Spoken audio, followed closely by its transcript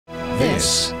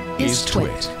This is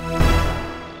TWiT.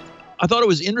 I thought it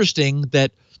was interesting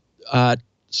that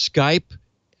Skype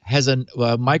has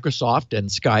Microsoft and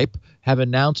Skype have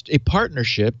announced a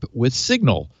partnership with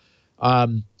Signal.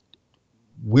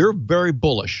 We're very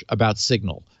bullish about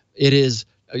Signal. It is,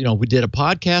 we did a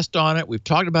podcast on it. We've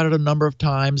talked about it a number of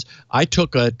times. I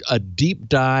took a deep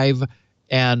dive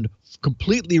and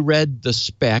completely read the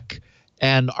spec.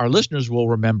 And our listeners will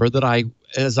remember that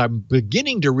as I'm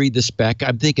beginning to read the spec,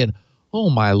 I'm thinking, oh,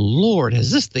 my Lord,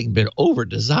 has this thing been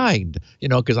over-designed?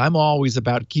 Because I'm always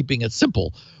about keeping it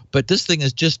simple. But this thing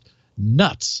is just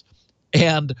nuts.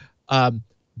 And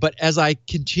but as I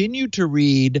continued to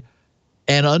read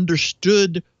and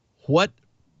understood what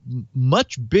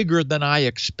much bigger than I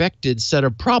expected set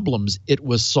of problems it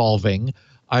was solving,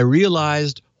 I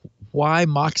realized why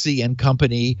Moxie and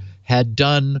company had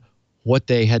done what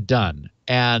they had done.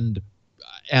 And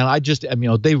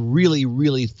they really,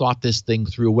 really thought this thing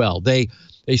through well. They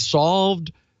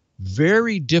solved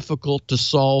very difficult to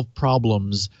solve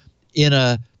problems in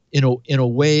a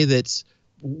way that's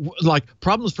like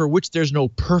problems for which there's no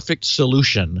perfect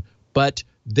solution, but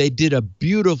they did a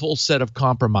beautiful set of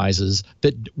compromises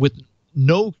that with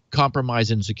no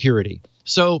compromise in security.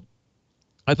 So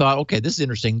I thought, okay, this is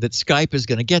interesting that Skype is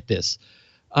going to get this.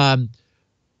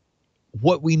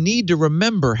 What we need to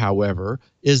remember, however,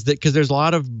 is that because there's a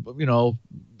lot of,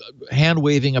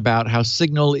 hand-waving about how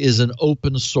Signal is an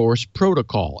open source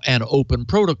protocol, an open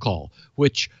protocol,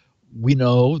 which we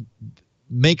know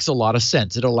makes a lot of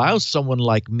sense. It allows someone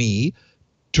like me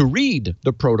to read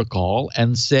the protocol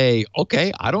and say,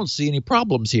 okay, I don't see any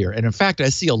problems here. And in fact, I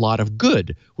see a lot of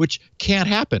good, which can't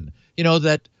happen.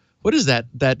 What is that?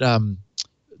 The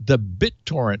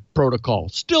BitTorrent protocol,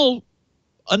 still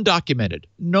undocumented.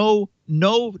 No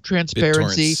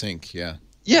transparency. BitTorrent sync, yeah.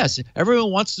 Yes,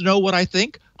 everyone wants to know what I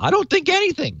think. I don't think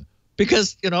anything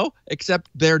because, except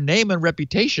their name and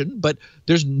reputation, but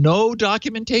there's no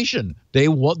documentation.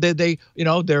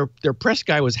 Their press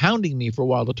guy was hounding me for a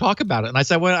while to talk about it. And I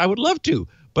said, well, I would love to,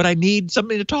 but I need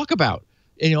something to talk about.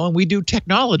 And we do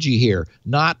technology here,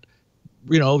 not,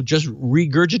 just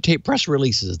regurgitate press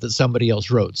releases that somebody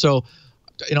else wrote. So,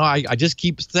 I just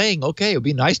keep saying, okay, it would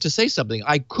be nice to say something.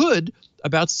 I could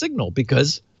about Signal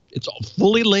because it's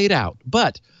fully laid out.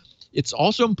 But it's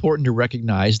also important to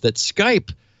recognize that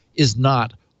Skype is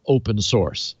not open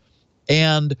source,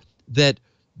 and that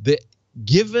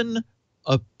given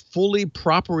a fully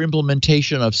proper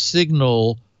implementation of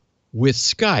Signal with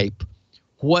Skype,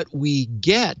 what we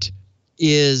get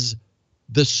is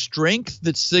the strength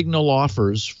that Signal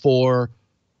offers for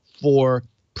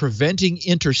preventing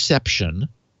interception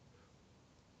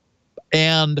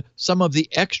and some of the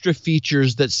extra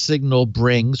features that Signal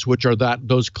brings, which are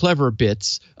those clever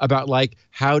bits about like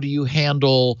how do you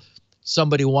handle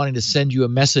somebody wanting to send you a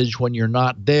message when you're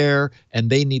not there and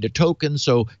they need a token.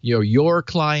 So your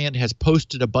client has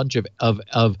posted a bunch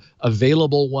of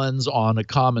available ones on a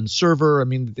common server. I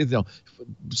mean,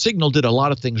 Signal did a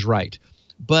lot of things right,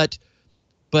 but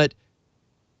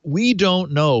we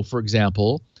don't know, for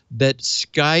example, that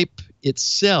Skype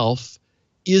itself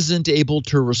isn't able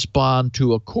to respond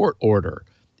to a court order.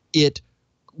 It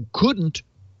couldn't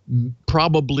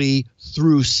probably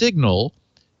through Signal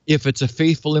if it's a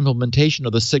faithful implementation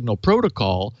of the Signal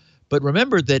protocol. But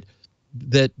remember that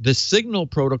the Signal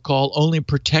protocol only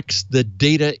protects the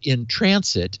data in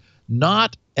transit,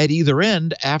 not at either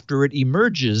end after it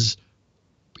emerges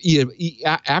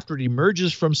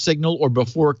from Signal or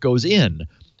before it goes in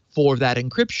for that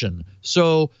encryption.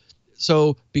 So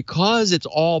because it's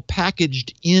all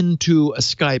packaged into a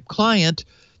Skype client,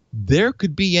 there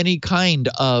could be any kind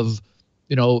of,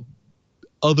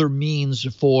 other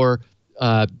means for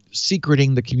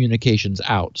secreting the communications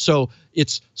out. So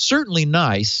it's certainly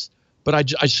nice, but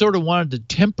I sort of wanted to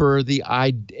temper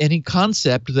any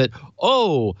concept that,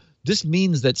 this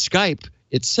means that Skype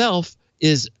itself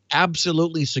is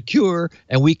absolutely secure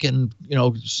and we can,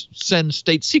 send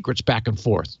state secrets back and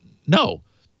forth. No,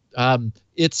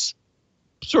 it's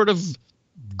sort of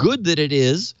good that it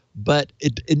is, but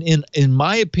in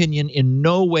my opinion, in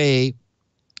no way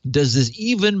does this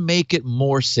even make it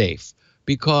more safe,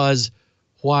 because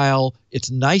while it's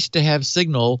nice to have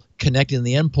Signal connecting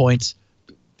the endpoints,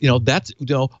 that's,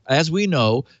 as we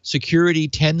know, security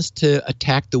tends to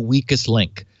attack the weakest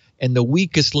link, and the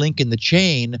weakest link in the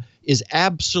chain is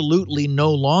absolutely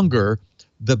no longer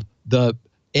the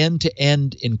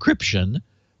end-to-end encryption,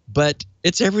 but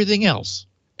it's everything else.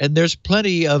 And there's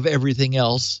plenty of everything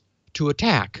else to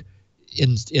attack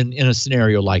in a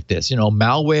scenario like this.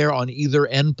 Malware on either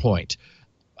endpoint,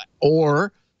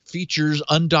 or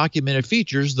undocumented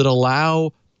features that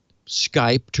allow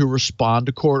Skype to respond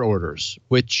to court orders,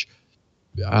 which,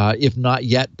 if not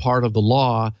yet part of the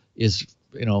law, is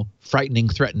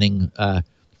frighteningly threatening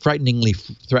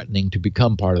to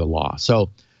become part of the law. So,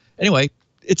 anyway,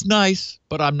 it's nice,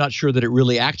 but I'm not sure that it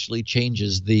really actually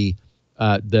changes the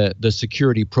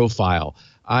security profile.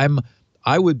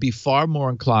 I would be far more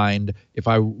inclined, if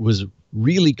I was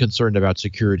really concerned about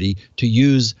security, to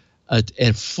use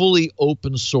a fully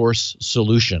open source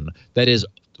solution that is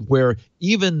where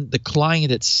even the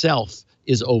client itself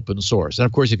is open source. And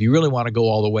of course, if you really want to go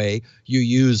all the way, you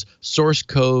use source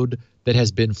code that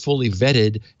has been fully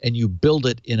vetted, and you build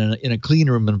it in a clean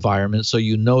room environment, so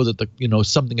you know that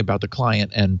something about the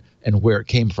client and where it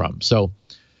came from. So,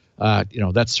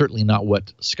 that's certainly not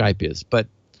what Skype is. But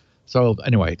so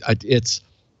anyway, it's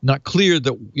not clear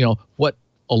that what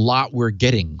a lot we're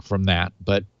getting from that,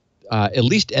 but at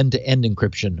least end-to-end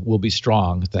encryption will be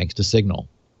strong thanks to Signal.